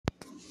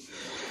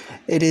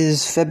It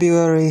is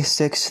February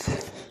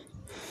 6th,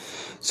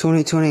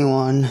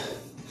 2021.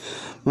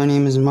 My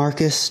name is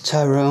Marcus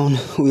Tyrone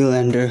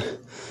Wheelander.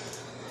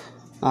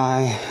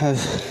 I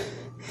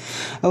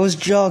was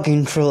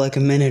jogging for like a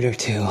minute or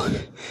two.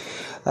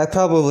 I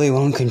probably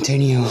won't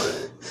continue.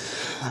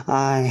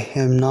 I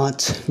am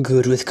not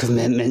good with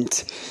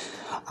commitment.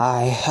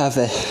 I have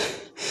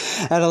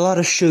had a lot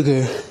of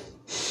sugar.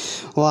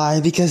 Why?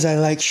 Because I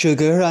like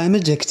sugar. I'm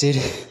addicted.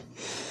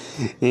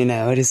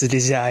 It is a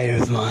desire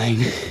of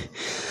mine.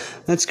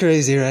 That's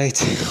crazy, right?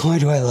 Why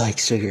do I like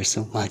sugar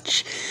so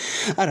much?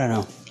 I don't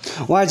know.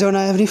 Why don't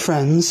I have any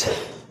friends?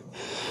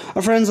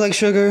 Are friends like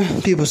sugar?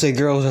 People say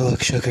girls are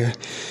like sugar.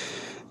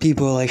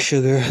 People like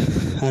sugar.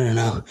 I don't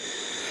know.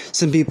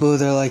 Some people,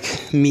 they're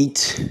like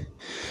meat,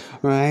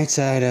 right?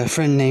 I had a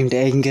friend named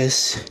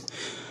Angus.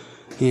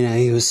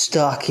 He was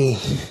stocky.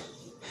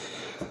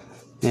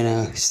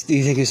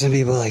 You think of some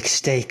people like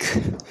steak,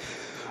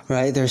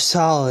 right? They're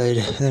solid.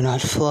 They're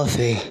not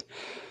fluffy.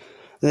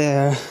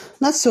 They're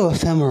not so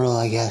ephemeral,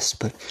 I guess,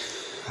 but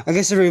I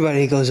guess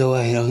everybody goes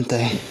away, don't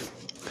they?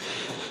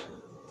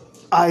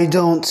 I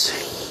don't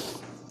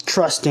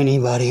trust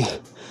anybody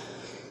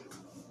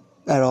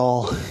at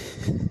all.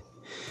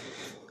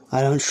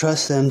 I don't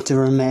trust them to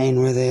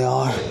remain where they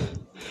are.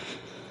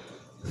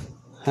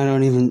 Can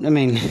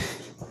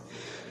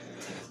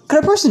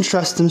a person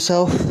trust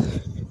himself?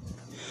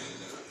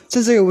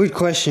 Sounds like a weird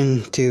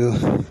question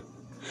to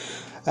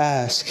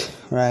ask,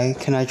 right?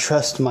 Can I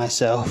trust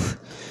myself?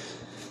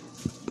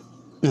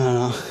 I don't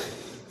know.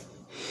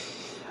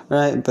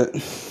 Right, but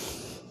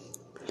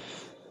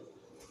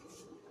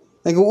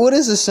what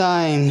is a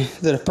sign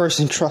that a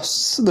person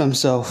trusts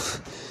themselves,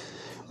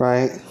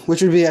 right?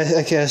 Which would be,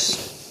 I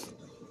guess,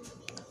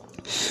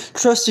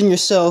 trusting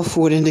yourself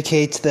would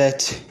indicate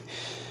that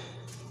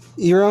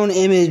your own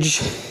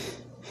image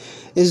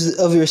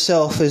of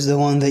yourself is the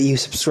one that you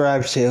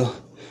subscribe to,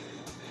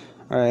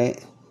 right?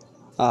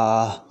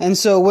 And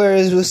so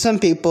whereas with some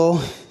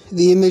people,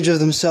 the image of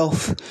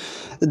themselves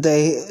that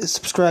they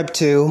subscribe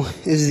to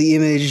is the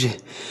image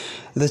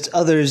that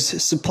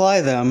others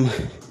supply them,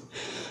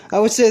 I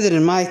would say that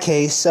in my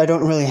case, I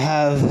don't really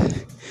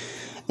have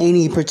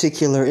any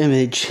particular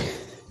image.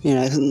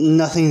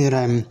 Nothing that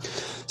I'm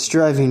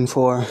striving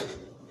for.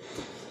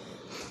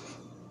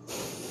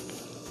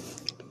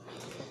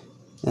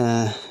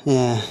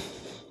 Yeah.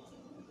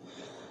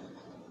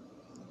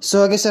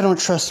 So I guess I don't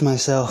trust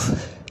myself.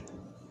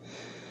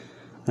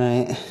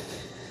 Right?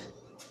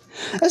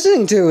 That's the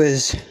thing too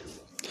is,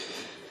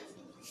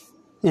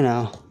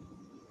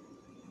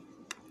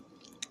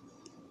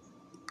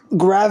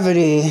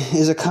 gravity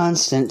is a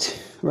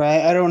constant,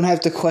 right? I don't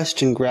have to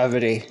question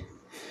gravity,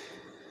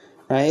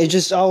 right? It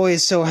just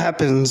always so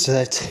happens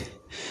that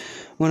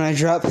when I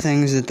drop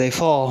things that they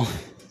fall.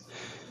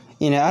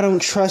 I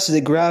don't trust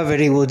that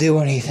gravity will do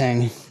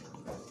anything.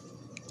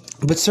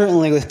 But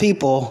certainly with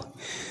people,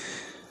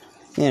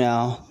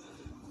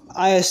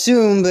 I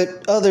assume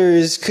that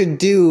others could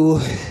do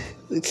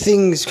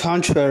things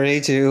contrary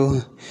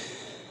to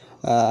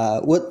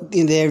what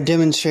they have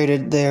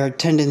demonstrated their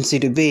tendency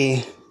to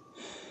be,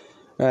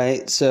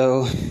 right?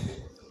 So,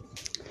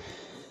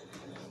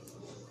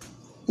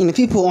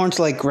 people aren't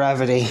like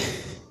gravity,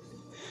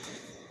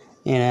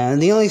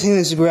 and the only thing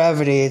that's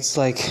gravity, it's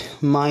like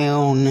my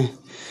own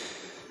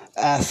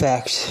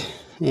affect,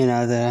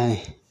 that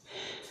I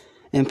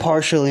am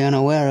partially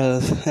unaware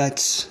of.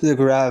 That's the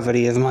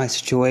gravity of my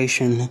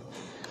situation.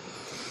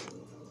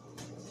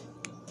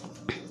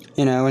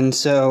 And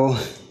so,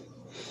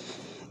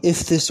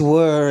 if this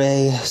were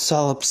a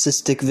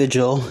solipsistic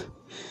vigil,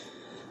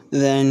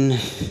 then,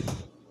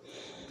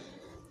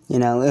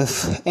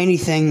 if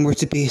anything were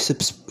to be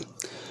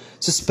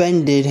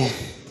suspended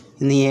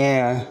in the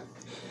air,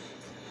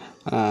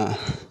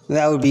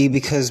 that would be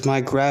because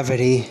my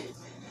gravity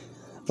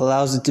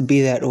allows it to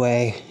be that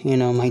way,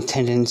 my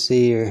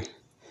tendency, or,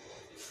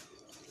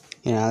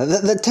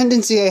 the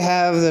tendency I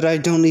have that I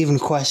don't even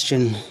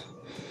question,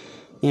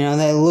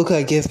 that look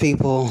I give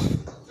people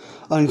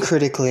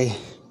uncritically,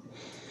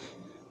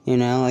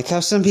 like how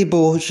some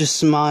people will just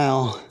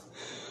smile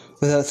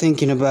without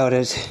thinking about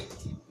it.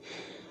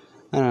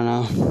 I don't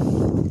know.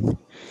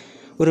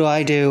 What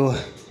do?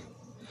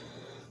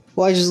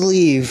 Well, I just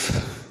leave.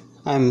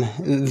 I'm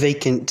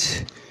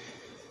vacant,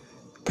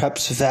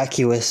 perhaps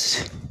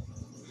vacuous.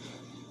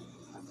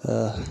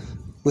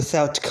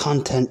 Without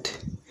content.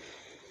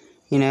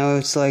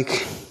 It's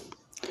like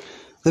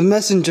the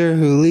messenger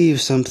who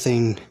leaves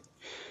something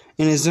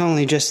and is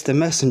only just the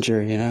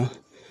messenger,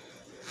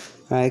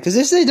 right? Because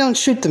if they don't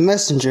shoot the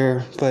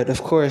messenger, but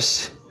of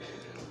course,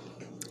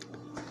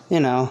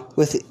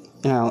 with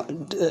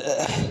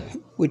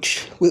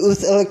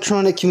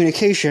electronic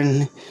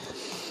communication,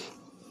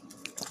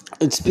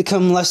 it's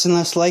become less and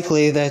less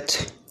likely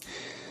that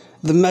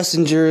the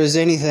messenger is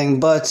anything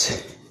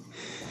but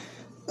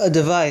a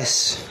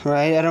device,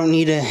 right? I don't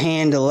need to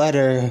hand a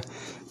letter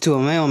to a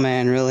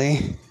mailman,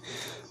 really.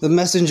 The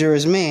messenger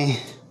is me,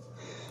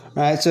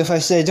 right? So if I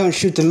say, don't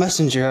shoot the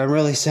messenger, I'm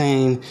really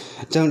saying,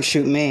 don't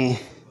shoot me.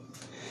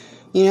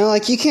 You know,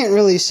 like, you can't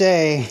really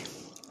say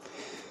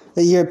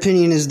that your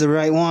opinion is the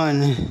right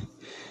one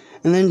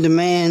and then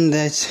demand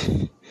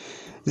that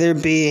there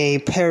be a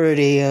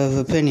parity of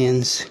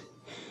opinions.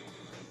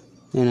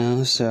 You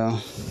know, so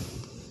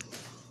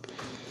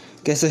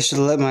guess I should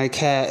let my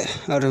cat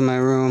out of my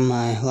room.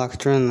 I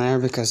locked her in there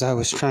because I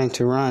was trying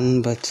to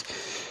run, but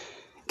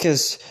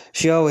because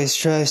she always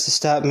tries to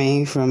stop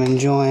me from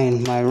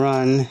enjoying my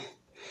run.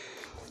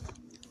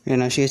 You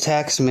know, she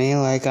attacks me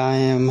like I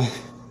am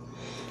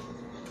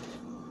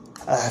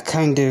a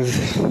kind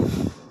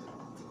of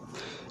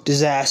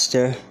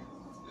disaster.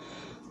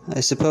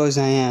 I suppose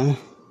I am.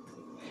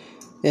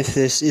 If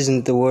this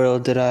isn't the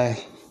world that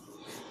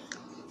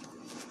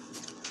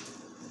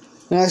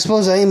And I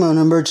suppose I am an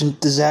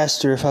emergent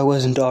disaster if I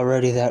wasn't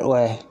already that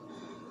way.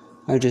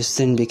 I just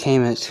then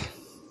became it.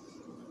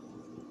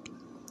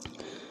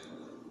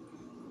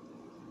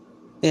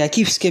 Yeah, I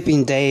keep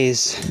skipping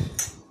days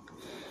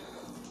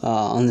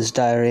on this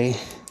diary.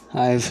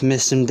 I've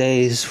missed some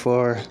days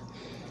for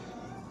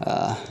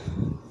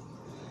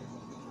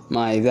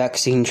my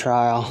vaccine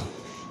trial.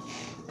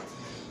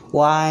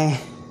 Why?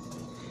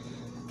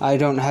 I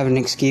don't have an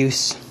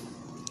excuse.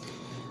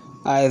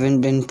 I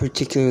haven't been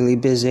particularly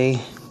busy.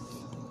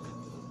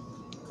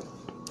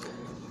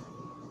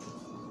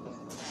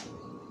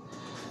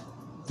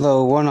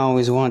 Though one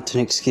always wants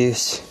an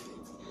excuse.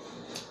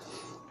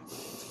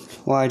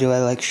 Why do I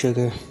like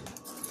sugar?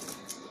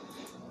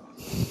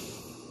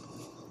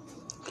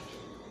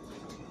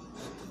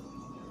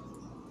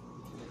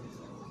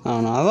 I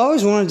don't know. I've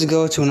always wanted to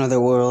go to another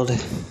world.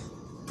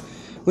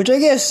 Which I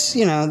guess,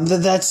 you know,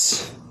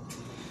 that's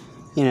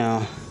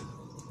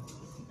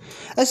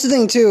the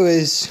thing too,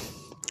 is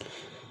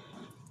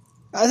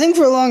I think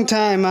for a long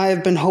time I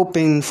have been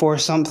hoping for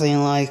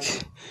something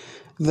like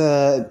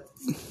the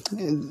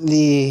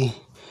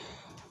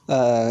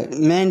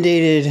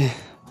mandated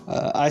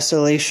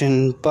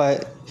isolation,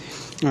 but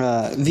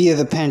via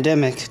the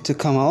pandemic to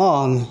come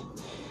along,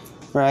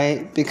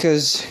 right?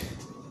 Because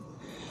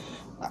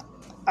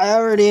I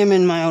already am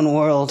in my own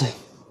world,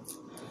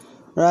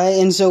 right?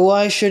 And so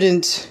why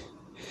shouldn't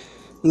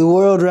the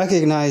world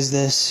recognize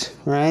this,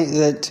 right?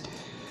 That,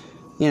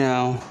 you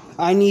know,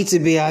 I need to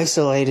be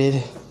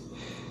isolated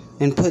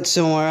and put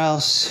somewhere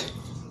else,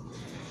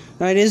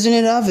 right? Isn't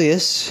it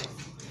obvious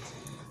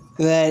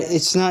that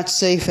it's not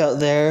safe out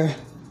there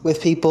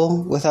with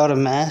people without a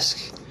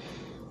mask?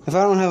 If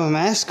I don't have a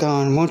mask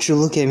on, won't you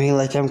look at me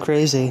like I'm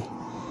crazy?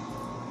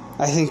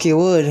 I think you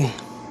would.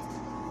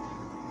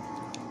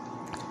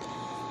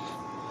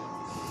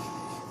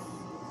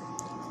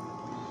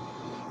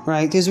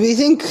 Right, because we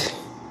think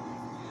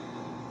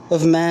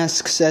of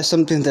masks as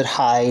something that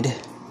hide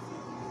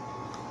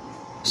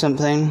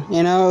something,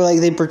 you know, like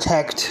they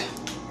protect.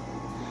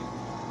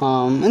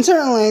 And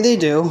certainly they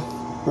do,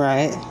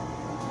 right?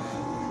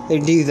 They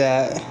do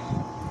that.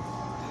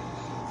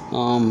 I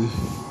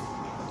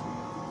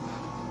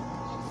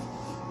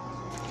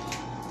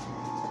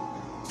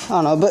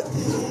don't know, but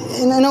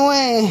in a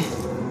way,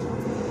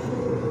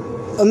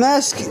 a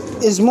mask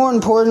is more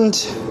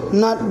important,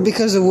 not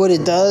because of what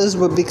it does,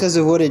 but because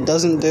of what it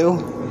doesn't do.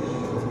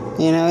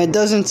 You know, it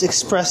doesn't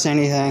express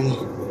anything,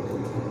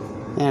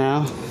 you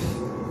know.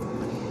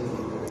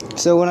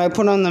 So when I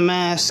put on the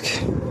mask,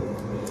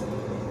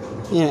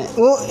 you know,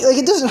 well, like,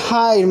 it doesn't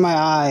hide my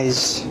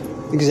eyes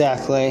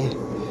exactly,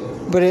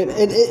 but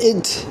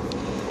it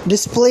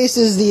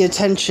displaces the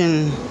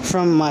attention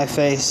from my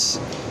face.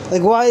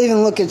 Like, why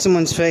even look at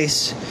someone's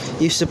face,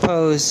 you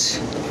suppose,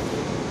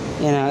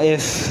 you know,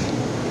 if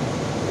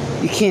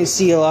you can't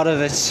see a lot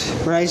of it,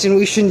 right? And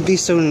we shouldn't be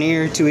so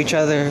near to each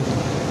other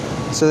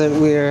so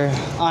that we're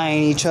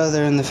eyeing each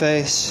other in the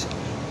face.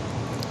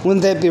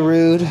 Wouldn't that be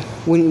rude?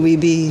 Wouldn't we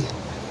be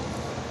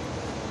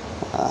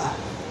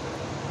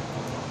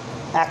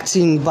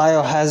acting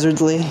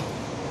biohazardly?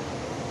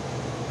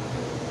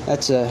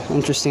 That's an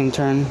interesting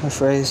turn of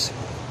phrase.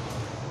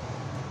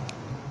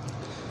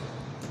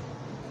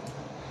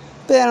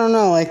 But I don't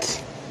know, like,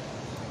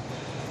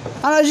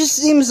 I don't know, it just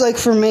seems like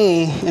for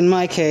me, in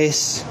my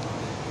case,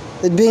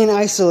 that being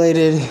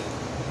isolated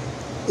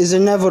is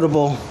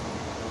inevitable.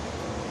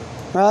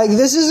 Right? Like,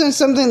 this isn't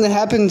something that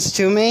happens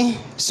to me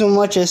so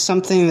much as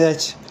something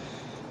that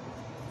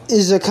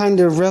is a kind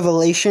of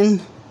revelation.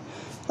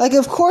 Like,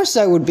 of course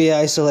I would be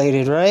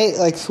isolated, right?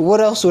 Like, what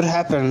else would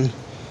happen?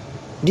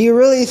 Do you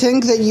really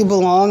think that you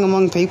belong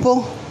among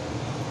people?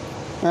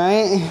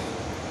 Right?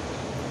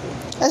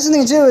 That's the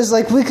thing too, is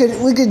like we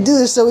could do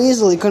this so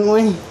easily, couldn't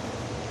we?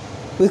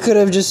 We could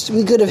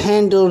have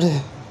handled,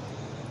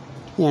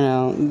 you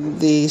know,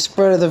 the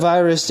spread of the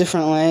virus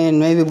differently, and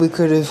maybe we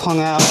could have hung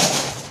out.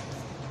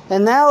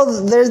 And now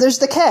there's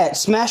the cat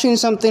smashing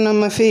something on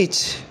my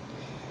feet.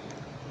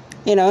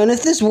 You know, and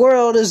if this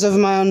world is of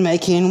my own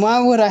making,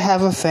 why would I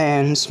have a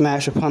fan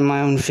smash upon my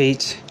own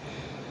feet?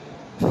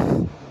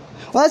 Well,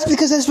 that's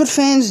because that's what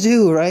fans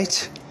do,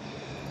 right?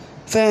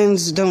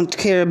 Fans don't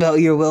care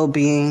about your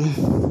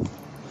well-being.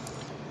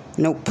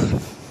 Nope.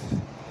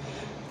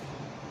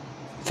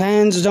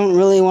 Fans don't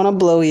really want to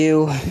blow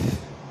you.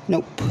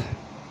 Nope.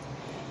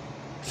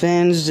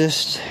 Fans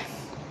just,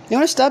 they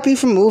want to stop you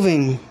from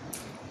moving.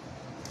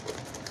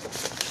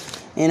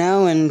 You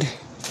know, and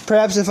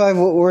perhaps if I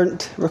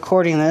weren't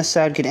recording this,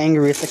 I'd get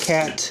angry at the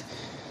cat,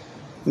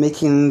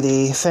 making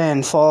the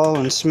fan fall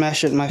and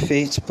smash it in my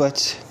face,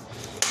 but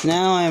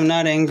now I am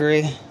not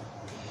angry.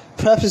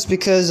 Perhaps it's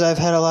because I've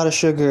had a lot of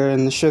sugar,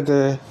 and the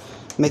sugar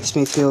makes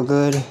me feel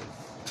good.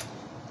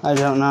 I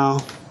don't know.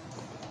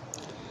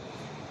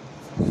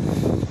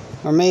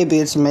 Or maybe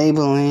it's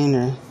Maybelline,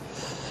 or...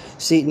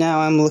 See, now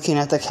I'm looking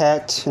at the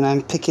cat, and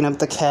I'm picking up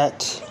the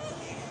cat,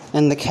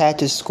 and the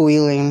cat is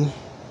squealing.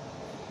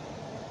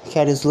 The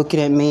cat is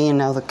looking at me, and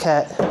now the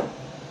cat...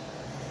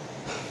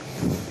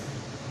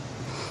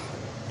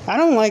 I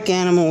don't like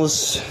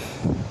animals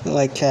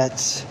like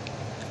cats.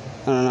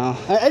 I don't know.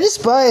 I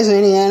despise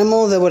any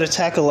animal that would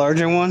attack a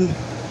larger one.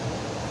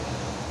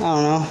 I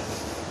don't know.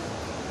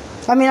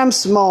 I mean, I'm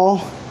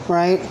small,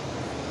 right?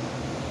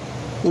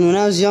 And when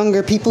I was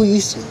younger, people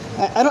used to,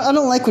 I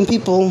don't like when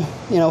people,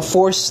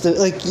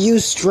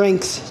 use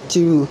strength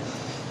to,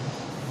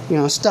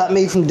 stop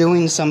me from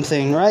doing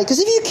something, right? Because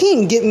if you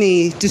can't get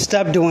me to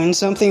stop doing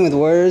something with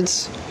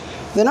words,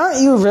 then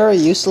aren't you very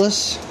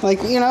useless?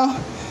 You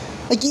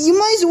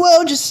might as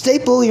well just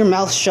staple your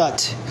mouth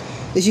shut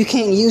if you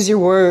can't use your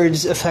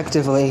words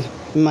effectively,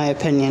 in my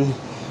opinion,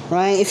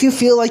 right? If you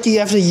feel like you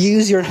have to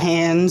use your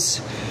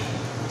hands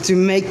to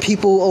make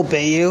people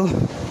obey you,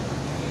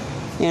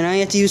 you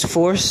have to use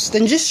force,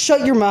 then just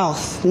shut your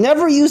mouth.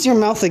 Never use your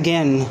mouth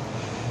again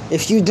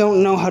if you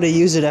don't know how to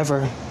use it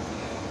ever.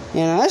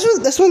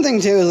 That's one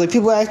thing too, is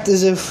people act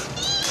as if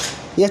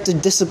you have to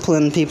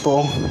discipline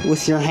people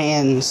with your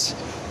hands.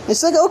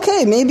 It's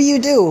okay, maybe you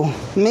do.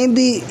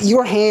 Maybe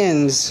your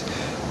hands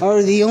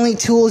are the only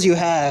tools you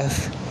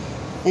have.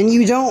 And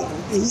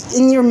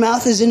your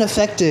mouth is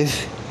ineffective.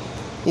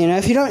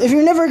 If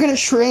you're never going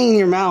to train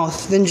your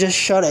mouth, then just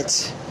shut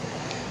it.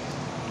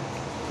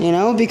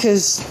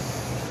 Because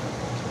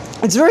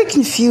it's very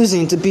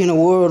confusing to be in a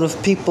world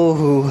of people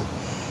who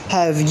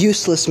have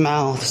useless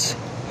mouths.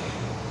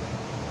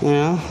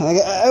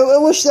 I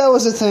wish that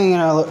was a thing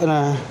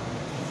in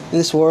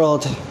this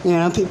world.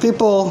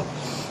 People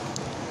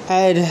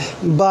had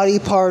body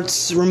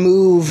parts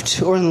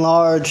removed or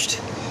enlarged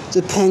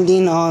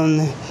depending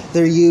on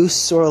their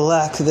use or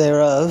lack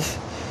thereof.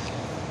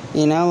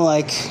 If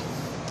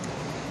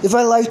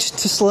I liked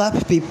to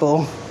slap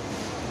people,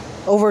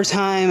 over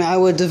time I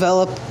would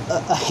develop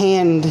a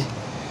hand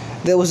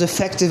that was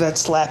effective at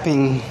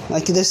slapping.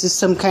 This is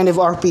some kind of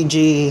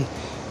RPG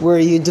where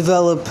you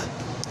develop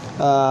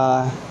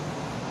a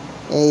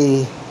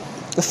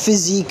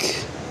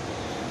physique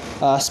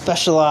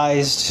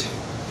specialized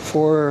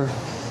for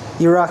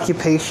your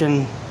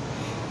occupation.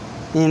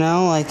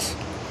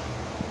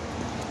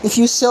 If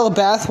you sell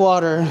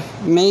bathwater,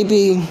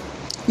 maybe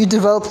you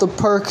develop the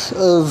perk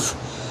of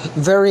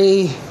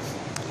very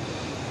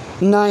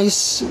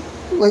nice,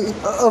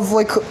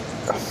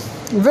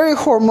 very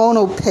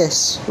hormonal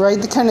piss, right?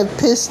 The kind of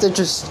piss that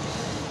just,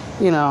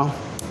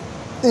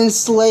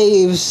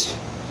 enslaves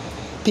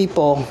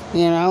people,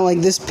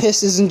 this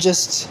piss isn't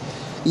just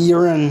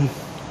urine,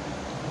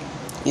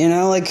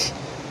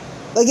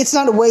 it's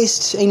not a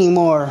waste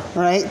anymore,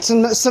 right?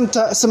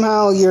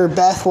 Somehow your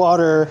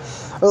bathwater,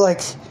 or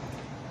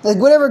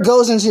whatever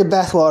goes into your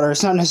bathwater,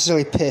 it's not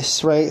necessarily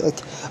piss, right?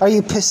 Are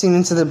you pissing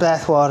into the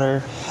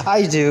bathwater?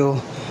 I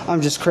do.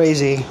 I'm just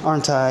crazy,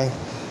 aren't I?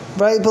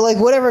 Right? But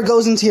whatever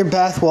goes into your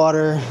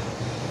bathwater,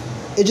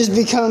 it just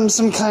becomes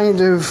some kind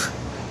of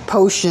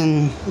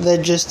potion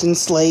that just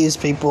enslaves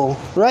people,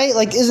 right?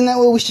 Isn't that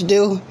what we should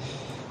do?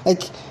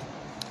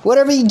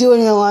 Whatever you do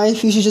in your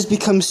life, you should just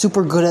become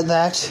super good at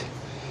that,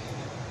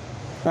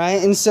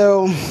 right? And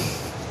so,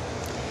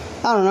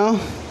 I don't know.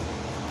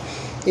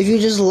 If you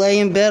just lay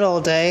in bed all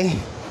day,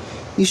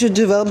 you should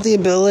develop the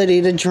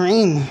ability to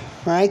dream,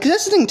 right? Because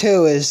that's the thing,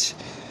 too, is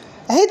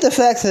I hate the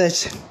fact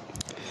that,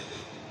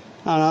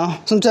 I don't know,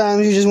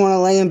 sometimes you just want to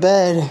lay in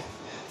bed,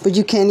 but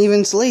you can't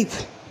even sleep,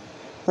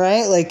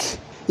 right?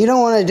 You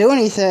don't want to do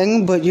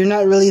anything, but you're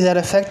not really that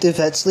effective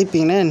at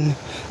sleeping in.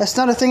 That's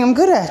not a thing I'm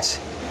good at.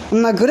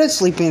 I'm not good at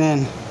sleeping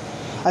in.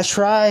 I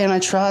try,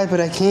 but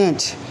I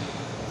can't.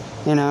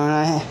 And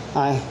I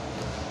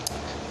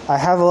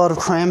have a lot of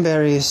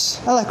cranberries.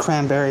 I like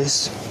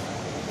cranberries.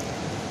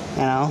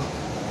 I'm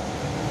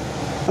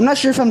not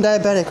sure if I'm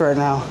diabetic right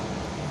now.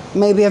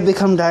 Maybe I've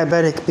become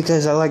diabetic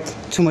because I like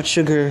too much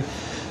sugar.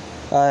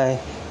 I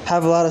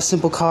have a lot of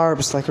simple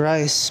carbs like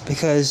rice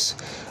because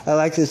I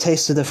like the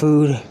taste of the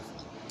food.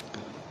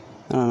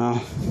 I don't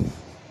know.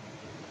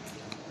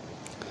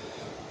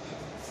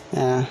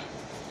 Yeah.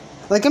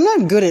 I'm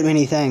not good at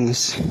many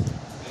things.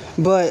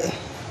 But,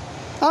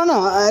 I don't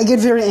know, I get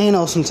very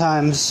anal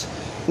sometimes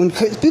when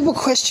people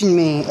question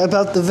me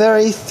about the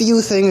very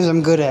few things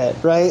I'm good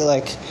at, right?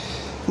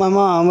 My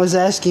mom was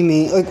asking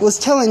me, was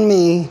telling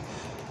me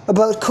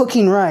about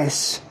cooking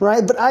rice,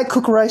 right? But I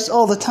cook rice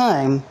all the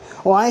time.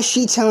 Why is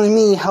she telling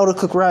me how to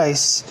cook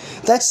rice?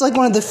 That's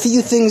one of the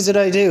few things that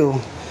I do,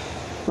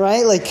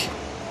 right?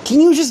 Can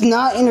you just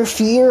not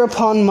interfere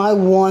upon my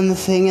one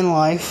thing in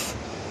life?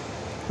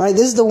 Right?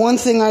 This is the one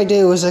thing I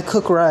do is I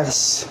cook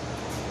rice.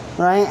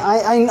 Right?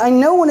 I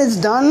know when it's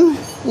done,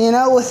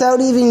 without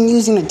even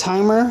using a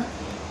timer.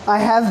 I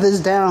have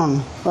this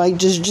down. Like,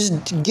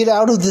 just get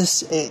out of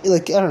this,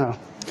 like, I don't know.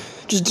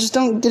 Just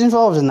don't get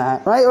involved in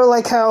that, right? Or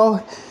like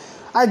how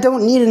I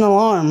don't need an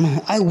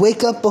alarm. I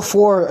wake up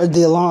before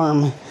the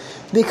alarm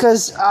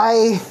because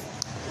I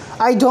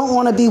don't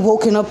want to be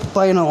woken up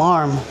by an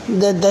alarm.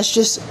 That's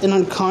just an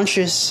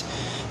unconscious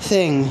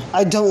thing.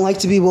 I don't like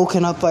to be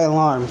woken up by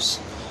alarms,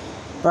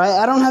 right?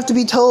 I don't have to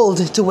be told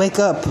to wake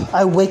up.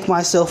 I wake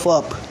myself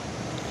up.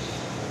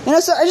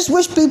 And so I just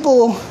wish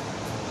people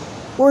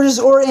were just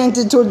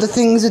oriented toward the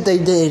things that they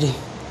did,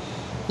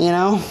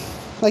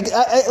 Like,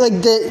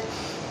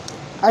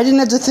 I didn't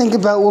have to think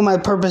about what my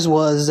purpose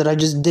was, that I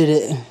just did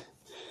it.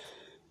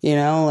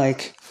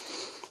 Like,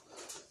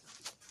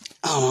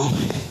 I don't know.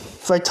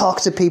 If I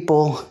talk to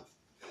people,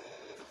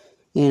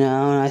 and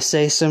I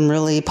say some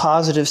really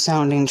positive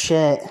sounding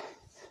shit,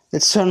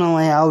 that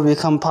suddenly I would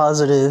become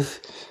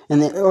positive,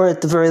 or at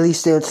the very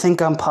least they would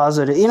think I'm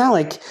positive.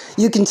 Like,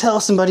 you can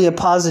tell somebody a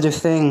positive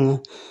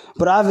thing,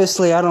 but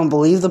obviously I don't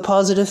believe the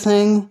positive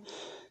thing.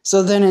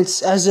 So then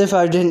it's as if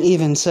I didn't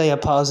even say a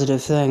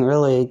positive thing,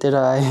 really, did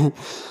I?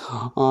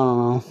 I don't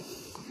know.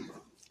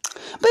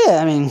 But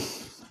yeah, I mean,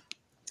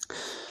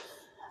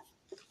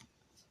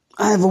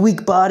 I have a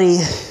weak body,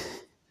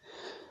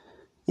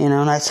 and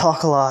I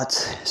talk a lot,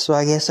 so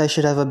I guess I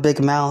should have a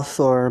big mouth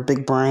or a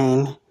big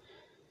brain.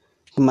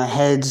 My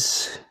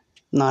head's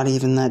not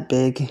even that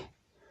big.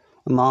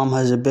 My mom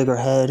has a bigger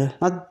head.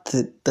 Not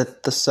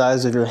that the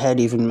size of your head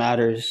even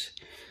matters.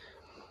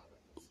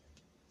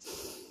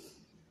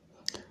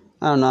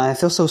 I don't know, I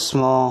feel so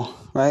small,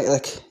 right?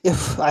 Like,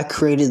 if I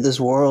created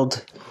this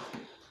world,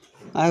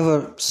 I have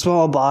a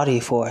small body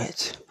for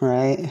it,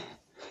 right?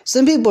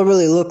 Some people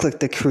really look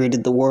like they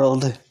created the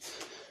world,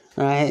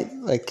 right?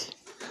 Like,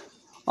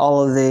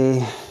 all of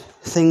the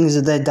things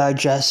that they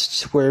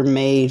digest were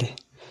made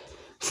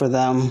for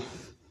them,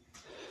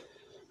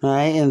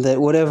 right? And that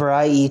whatever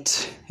I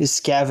eat is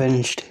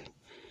scavenged.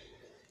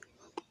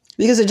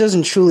 Because it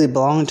doesn't truly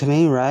belong to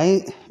me,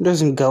 right? It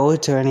doesn't go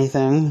to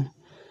anything.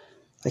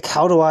 Like,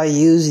 how do I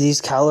use these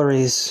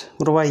calories?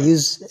 What do I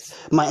use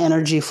my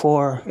energy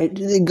for?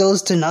 It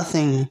goes to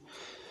nothing,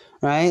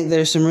 right?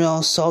 There's some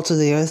real salt of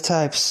the earth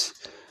types.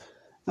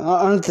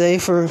 Aren't they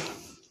for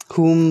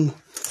whom,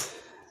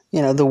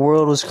 the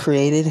world was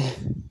created?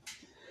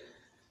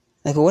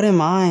 Like, what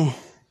am I,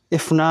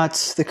 if not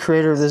the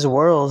creator of this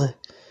world?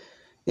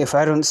 If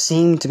I don't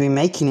seem to be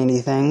making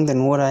anything,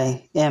 then what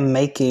I am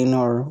making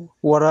or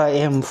what I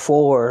am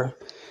for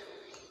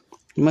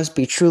must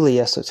be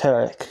truly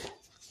esoteric.